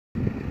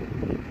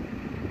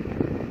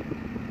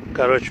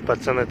Короче,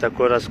 пацаны,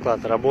 такой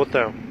расклад.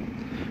 Работаю.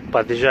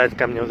 Подъезжает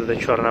ко мне вот эта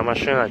черная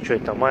машина. Что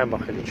это,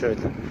 Майбах или что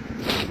это?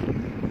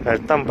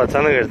 Говорит, там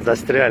пацаны, говорит,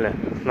 застряли.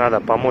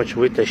 Надо помочь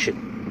вытащить.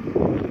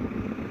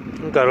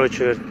 Ну, короче,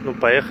 говорит, ну,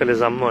 поехали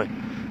за мной.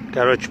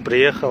 Короче,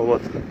 приехал,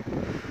 вот.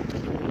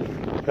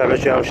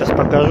 Короче, я вам сейчас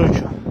покажу,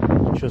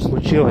 что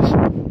случилось.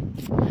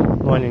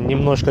 Ну, они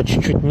немножко,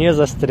 чуть-чуть не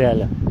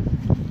застряли.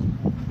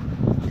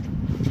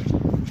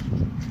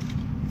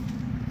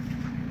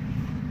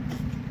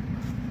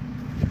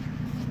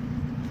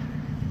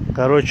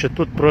 Короче,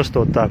 тут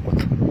просто вот так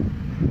вот.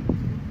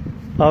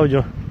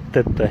 Audi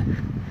TT.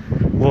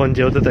 Вон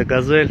где вот эта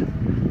газель.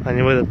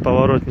 Они в этот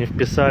поворот не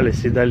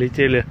вписались и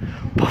долетели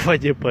по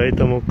воде по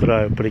этому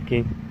краю,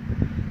 прикинь.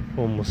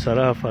 Вон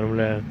мусора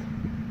оформляют.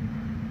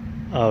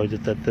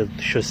 Audi TT.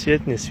 Тут еще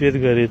свет, не свет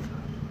горит.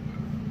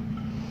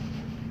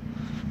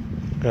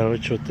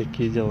 Короче, вот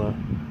такие дела.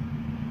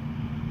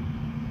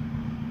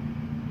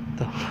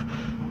 Там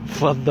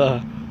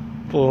вода.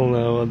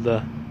 Полная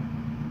вода.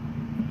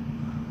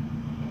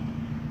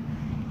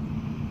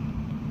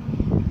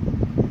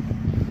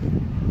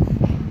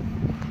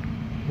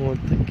 Вот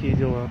такие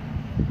дела.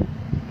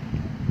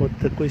 Вот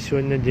такой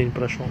сегодня день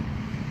прошел.